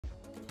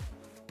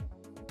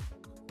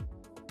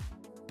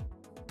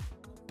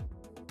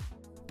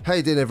How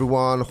you doing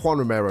everyone, Juan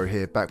Romero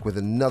here, back with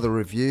another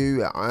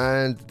review,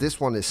 and this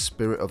one is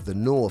Spirit of the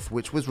North,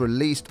 which was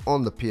released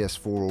on the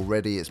PS4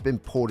 already. It's been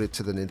ported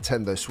to the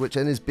Nintendo Switch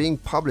and is being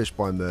published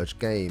by Merge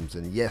Games,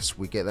 and yes,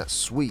 we get that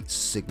sweet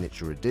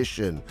signature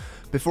edition.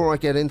 Before I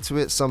get into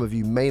it, some of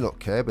you may not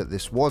care, but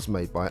this was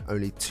made by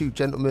only two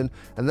gentlemen,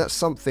 and that's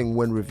something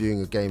when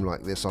reviewing a game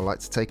like this I like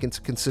to take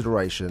into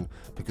consideration,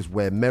 because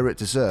where merit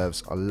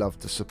deserves, I love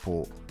to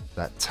support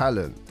that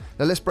talent.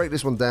 Now let's break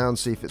this one down,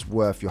 see if it's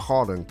worth your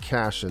hard-earned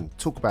cash, and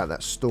talk about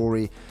that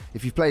story.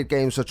 If you've played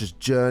games such as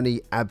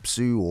Journey,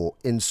 Abzu or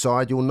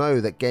Inside, you'll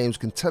know that games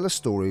can tell a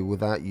story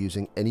without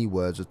using any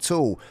words at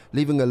all,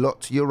 leaving a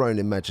lot to your own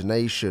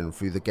imagination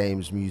through the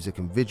game's music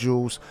and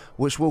visuals,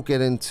 which we'll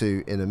get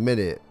into in a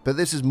minute. But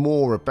this is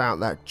more about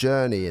that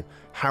journey and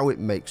how it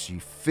makes you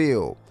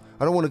feel.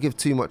 I don't want to give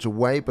too much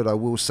away, but I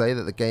will say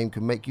that the game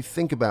can make you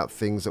think about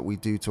things that we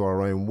do to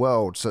our own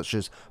world, such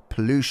as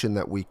pollution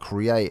that we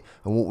create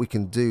and what we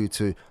can do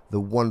to the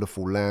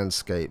wonderful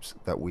landscapes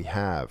that we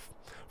have.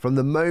 From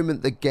the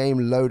moment the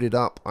game loaded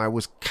up, I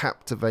was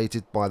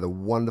captivated by the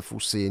wonderful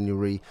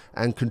scenery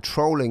and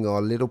controlling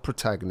our little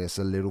protagonist,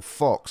 a little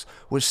fox,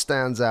 which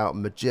stands out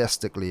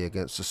majestically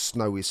against the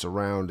snowy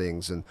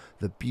surroundings and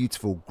the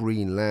beautiful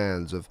green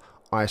lands of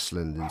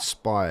Iceland,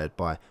 inspired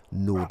by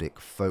Nordic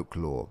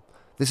folklore.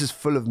 This is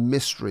full of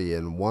mystery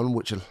and one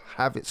which will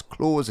have its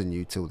claws in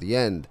you till the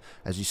end.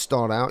 As you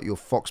start out, your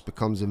fox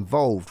becomes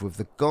involved with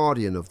the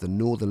guardian of the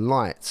Northern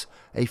Lights,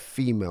 a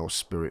female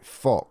spirit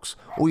fox.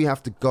 All you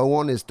have to go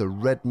on is the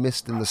red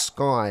mist in the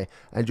sky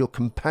and your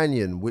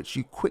companion, which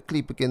you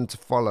quickly begin to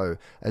follow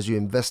as you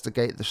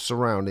investigate the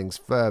surroundings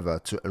further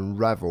to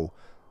unravel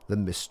the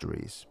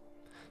mysteries.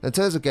 In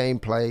terms of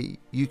gameplay,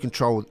 you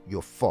control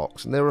your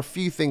fox, and there are a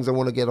few things I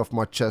want to get off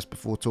my chest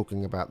before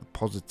talking about the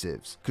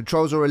positives.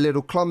 Controls are a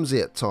little clumsy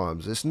at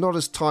times. It's not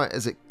as tight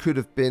as it could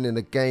have been in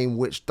a game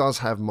which does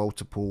have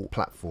multiple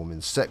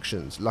platforming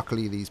sections.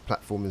 Luckily, these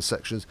platforming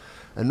sections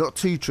are not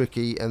too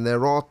tricky, and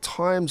there are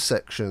time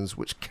sections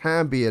which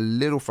can be a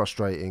little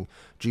frustrating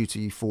due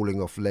to you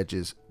falling off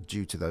ledges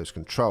due to those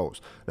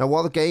controls. Now,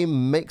 while the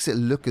game makes it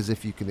look as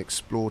if you can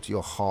explore to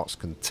your heart's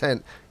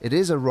content, it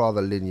is a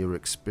rather linear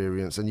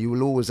experience, and you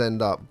will always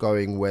end up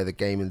going where the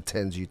game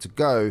intends you to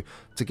go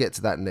to get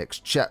to that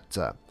next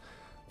chapter.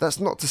 That's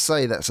not to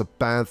say that's a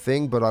bad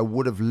thing, but I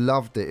would have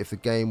loved it if the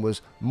game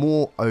was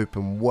more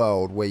open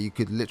world, where you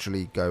could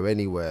literally go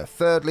anywhere.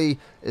 Thirdly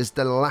is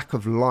the lack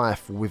of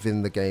life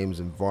within the game's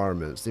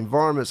environments. The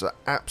environments are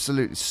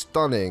absolutely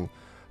stunning,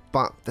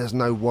 but there's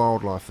no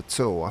wildlife at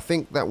all. I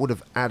think that would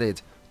have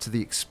added to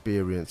the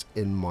experience,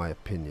 in my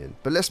opinion.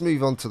 But let's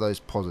move on to those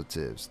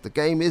positives. The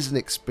game is an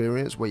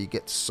experience where you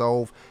get to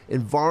solve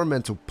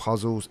environmental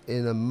puzzles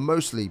in a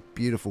mostly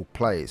beautiful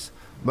place.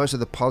 Most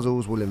of the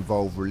puzzles will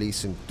involve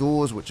releasing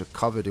doors which are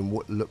covered in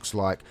what looks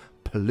like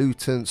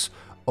pollutants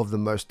of the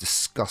most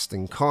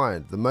disgusting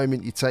kind. The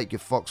moment you take your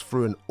fox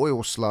through an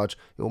oil sludge,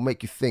 it will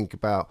make you think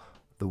about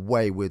the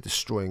way we're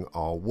destroying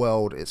our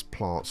world, its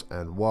plants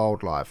and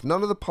wildlife.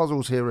 None of the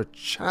puzzles here are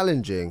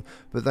challenging,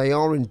 but they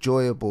are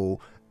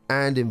enjoyable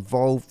and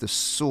involve the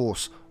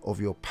source of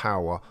your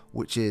power,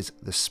 which is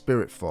the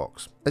spirit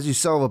fox. As you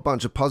solve a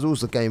bunch of puzzles,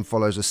 the game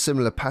follows a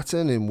similar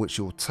pattern in which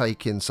you'll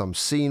take in some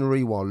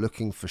scenery while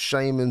looking for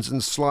shamans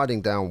and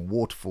sliding down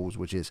waterfalls,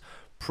 which is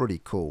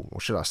pretty cool,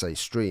 or should I say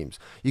streams.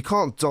 You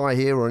can't die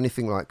here or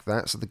anything like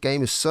that, so the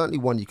game is certainly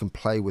one you can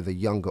play with a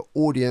younger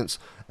audience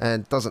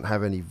and doesn't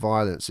have any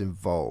violence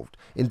involved.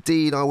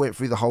 Indeed, I went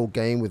through the whole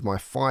game with my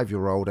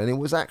 5-year-old, and it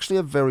was actually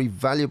a very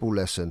valuable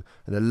lesson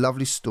and a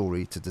lovely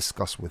story to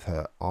discuss with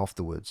her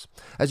afterwards.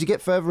 As you get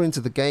further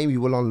into the game,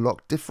 you will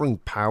unlock differing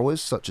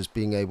powers, such as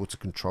being able to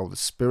control the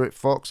spirit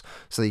fox,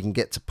 so you can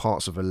get to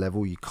parts of a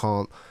level you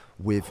can't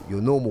with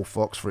your normal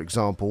fox, for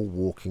example,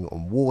 walking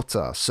on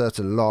water.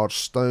 Certain large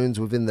stones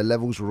within the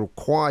levels will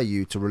require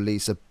you to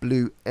release a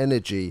blue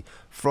energy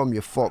from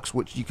your fox,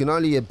 which you can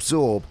only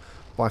absorb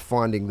by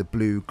finding the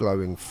blue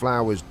glowing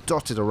flowers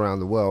dotted around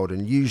the world,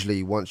 and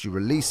usually once you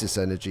release this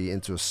energy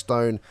into a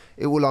stone,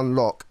 it will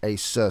unlock a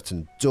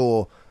certain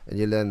door, and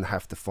you then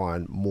have to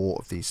find more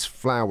of these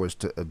flowers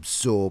to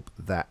absorb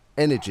that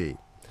energy.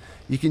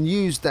 You can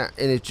use that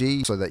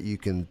energy so that you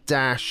can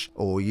dash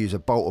or use a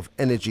bolt of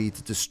energy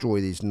to destroy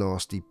these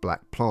nasty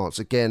black plants.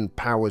 Again,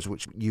 powers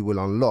which you will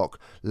unlock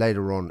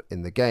later on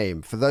in the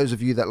game. For those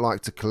of you that like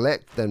to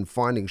collect, then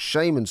finding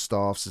shaman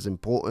staffs is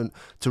important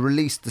to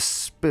release the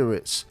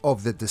spirits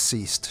of the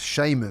deceased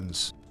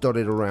shamans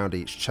dotted around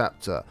each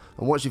chapter.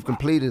 And once you've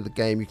completed the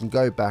game, you can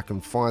go back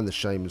and find the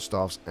shaman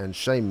staffs and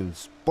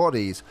shamans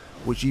bodies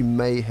which you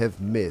may have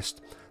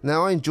missed.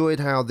 Now, I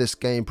enjoyed how this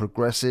game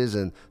progresses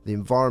and the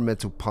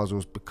environmental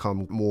puzzles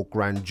become more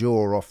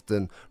grandeur,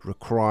 often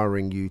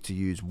requiring you to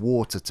use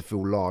water to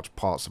fill large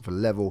parts of a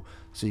level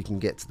so you can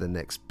get to the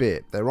next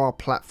bit. There are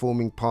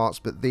platforming parts,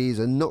 but these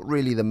are not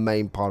really the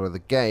main part of the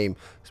game.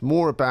 It's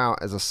more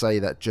about, as I say,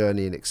 that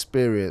journey and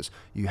experience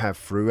you have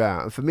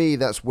throughout. And for me,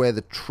 that's where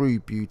the true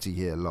beauty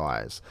here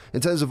lies.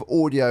 In terms of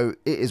audio,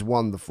 it is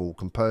wonderful,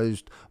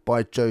 composed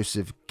by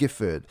Joseph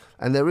Gifford.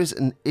 And there is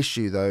an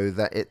issue though,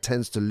 that it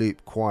tends to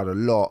loop quite a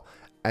lot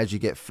as you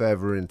get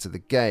further into the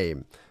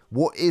game.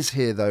 What is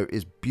here though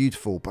is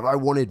beautiful, but I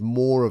wanted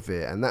more of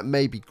it, and that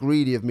may be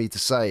greedy of me to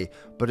say,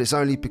 but it's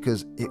only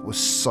because it was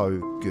so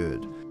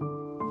good.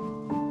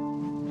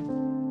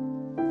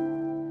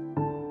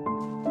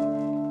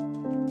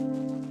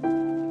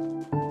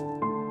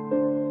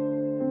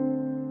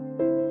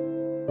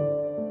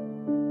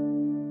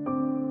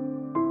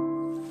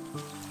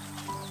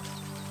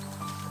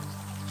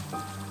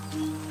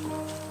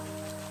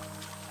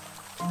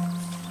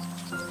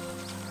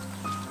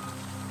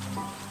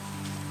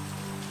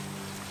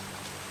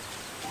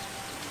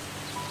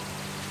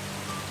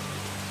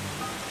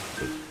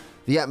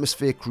 The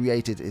atmosphere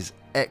created is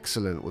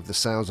excellent, with the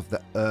sounds of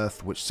the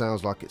earth, which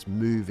sounds like it's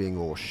moving,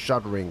 or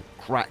shuddering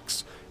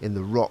cracks in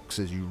the rocks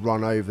as you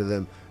run over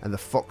them, and the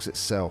fox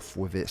itself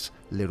with its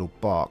little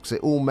barks.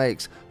 It all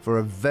makes for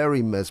a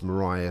very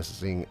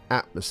mesmerizing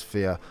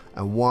atmosphere,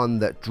 and one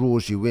that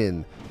draws you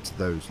in to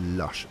those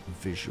lush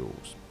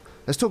visuals.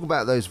 Let's talk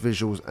about those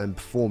visuals and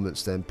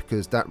performance then,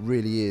 because that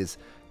really is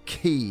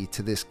key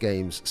to this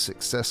game's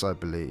success, I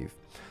believe.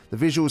 The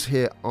visuals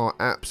here are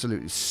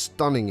absolutely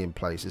stunning in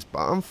places,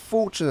 but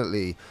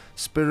unfortunately,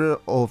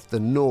 Spirit of the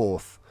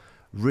North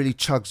really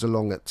chugs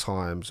along at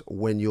times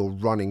when you're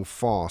running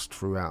fast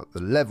throughout the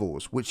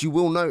levels, which you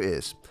will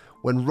notice.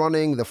 When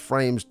running, the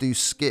frames do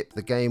skip.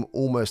 The game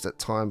almost at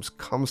times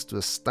comes to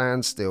a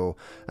standstill,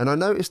 and I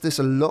noticed this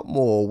a lot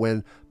more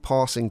when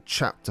passing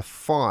chapter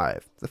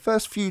 5. The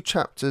first few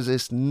chapters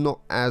is not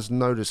as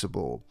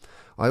noticeable.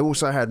 I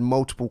also had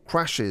multiple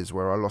crashes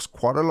where I lost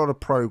quite a lot of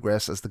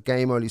progress, as the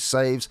game only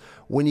saves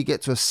when you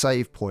get to a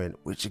save point,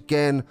 which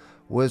again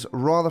was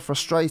rather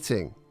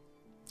frustrating.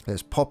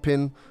 There's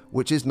popping,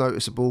 which is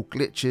noticeable,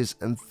 glitches,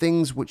 and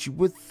things which you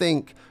would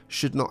think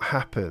should not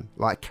happen,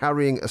 like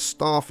carrying a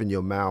staff in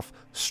your mouth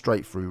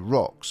straight through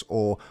rocks,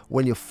 or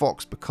when your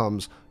fox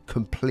becomes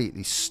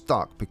completely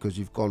stuck because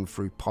you've gone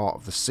through part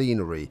of the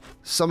scenery.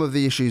 Some of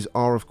the issues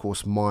are of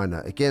course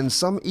minor, again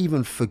some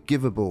even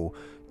forgivable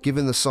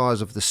given the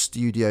size of the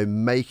studio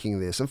making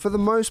this, and for the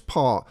most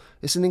part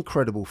it's an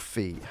incredible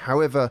feat.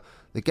 However,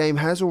 the game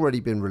has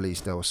already been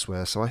released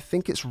elsewhere, so I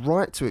think it's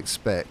right to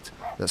expect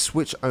that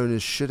Switch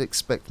owners should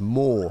expect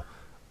more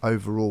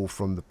overall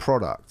from the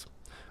product.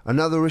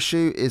 Another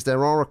issue is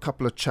there are a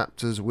couple of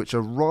chapters which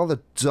are rather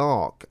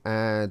dark,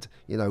 and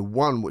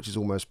one which is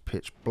almost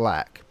pitch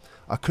black.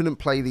 I couldn't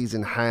play these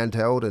in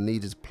handheld and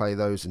needed to play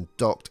those in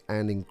docked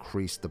and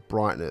increase the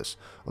brightness.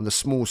 On the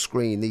small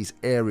screen, these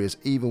areas,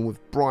 even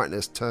with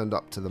brightness turned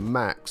up to the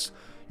max,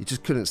 you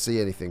just couldn't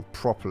see anything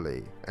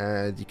properly,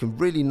 and you can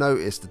really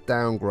notice the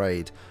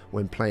downgrade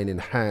when playing in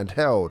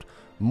handheld,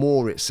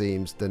 more it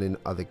seems than in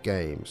other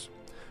games.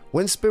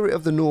 When Spirit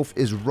of the North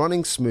is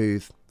running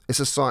smooth, it's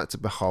a sight to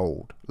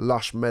behold.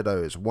 Lush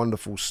meadows,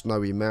 wonderful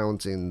snowy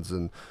mountains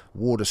and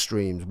water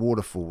streams,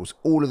 waterfalls,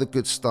 all of the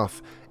good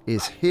stuff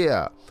is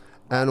here.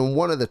 And on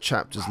one of the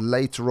chapters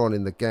later on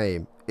in the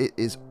game, it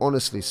is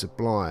honestly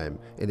sublime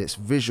in its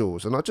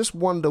visuals, and I just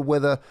wonder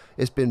whether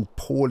it's been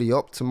poorly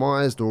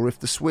optimized or if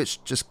the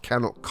Switch just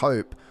cannot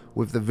cope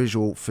with the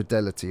visual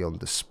fidelity on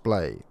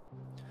display.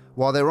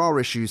 While there are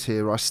issues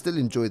here, I still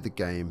enjoyed the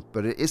game,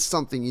 but it is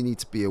something you need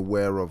to be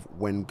aware of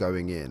when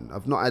going in.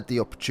 I've not had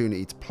the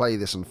opportunity to play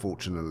this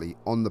unfortunately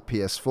on the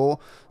PS4,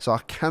 so I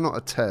cannot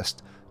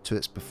attest to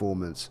its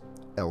performance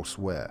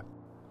elsewhere.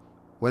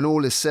 When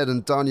all is said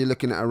and done, you're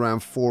looking at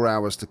around 4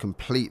 hours to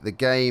complete the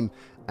game,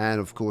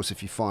 and of course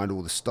if you find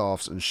all the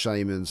staffs and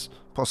shamans,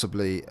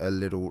 possibly a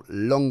little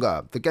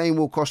longer. The game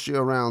will cost you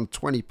around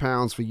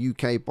 £20 for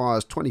UK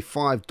buyers,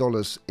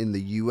 $25 in the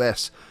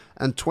US,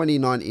 and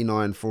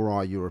 $20.99 for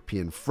our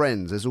European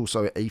friends. There's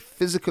also a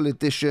physical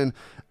edition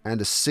and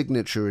a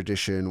signature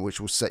edition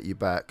which will set you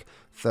back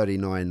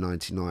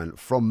 $39.99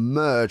 from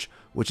Merge,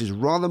 which is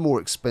rather more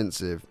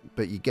expensive,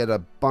 but you get a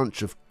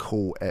bunch of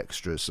cool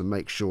extras, so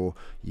make sure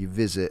you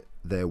visit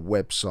their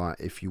website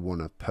if you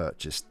want to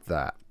purchase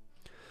that.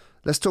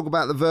 Let's talk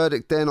about the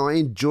verdict then. I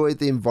enjoyed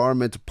the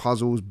environmental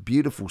puzzles,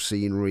 beautiful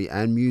scenery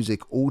and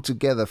music all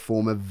together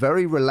form a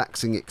very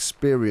relaxing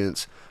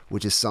experience,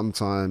 which is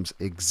sometimes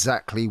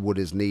exactly what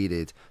is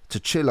needed to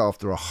chill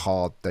after a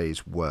hard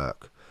day's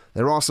work.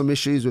 There are some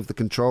issues with the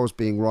controls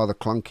being rather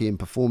clunky and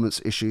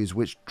performance issues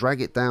which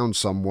drag it down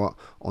somewhat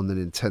on the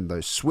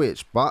Nintendo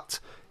Switch, but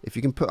if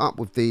you can put up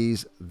with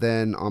these,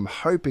 then I'm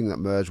hoping that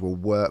Merge will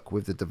work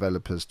with the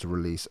developers to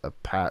release a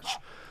patch,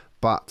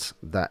 but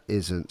that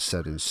isn't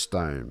set in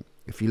stone.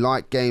 If you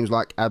like games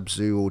like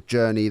Abzu or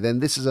Journey, then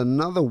this is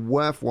another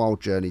worthwhile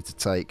journey to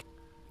take.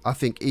 I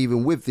think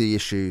even with the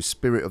issues,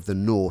 Spirit of the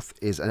North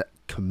is a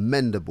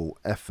commendable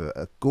effort,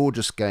 a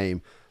gorgeous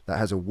game that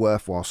has a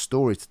worthwhile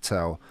story to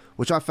tell,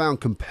 which I found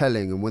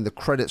compelling, and when the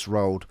credits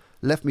rolled,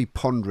 left me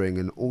pondering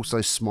and also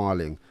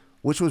smiling,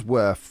 which was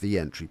worth the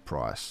entry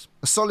price.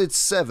 A solid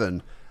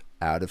 7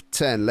 out of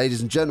 10.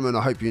 Ladies and gentlemen,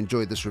 I hope you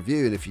enjoyed this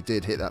review, and if you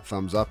did, hit that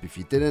thumbs up. If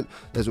you didn't,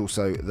 there's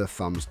also the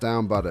thumbs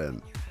down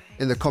button.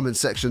 In the comment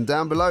section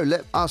down below,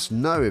 let us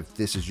know if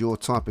this is your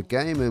type of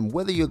game and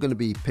whether you're going to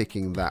be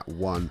picking that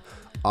one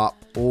up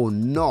or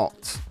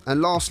not.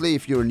 And lastly,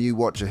 if you're a new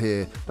watcher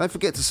here, don't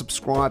forget to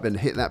subscribe and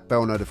hit that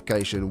bell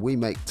notification. We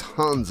make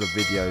tons of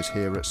videos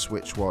here at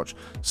SwitchWatch,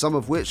 some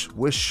of which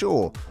we're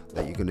sure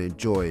that you're going to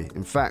enjoy.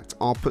 In fact,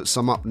 I'll put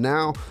some up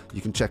now.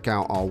 You can check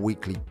out our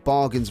weekly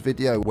bargains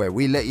video where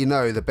we let you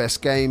know the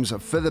best games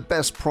for the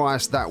best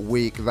price that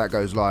week. That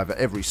goes live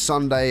every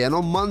Sunday, and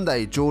on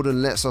Monday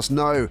Jordan lets us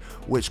know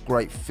which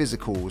great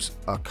physicals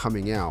are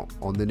coming out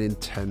on the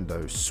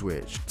Nintendo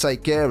Switch.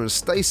 Take care and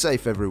stay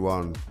safe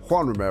everyone.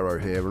 Juan Romero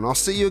here, and I'll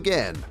see you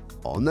again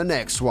on the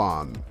next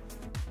one.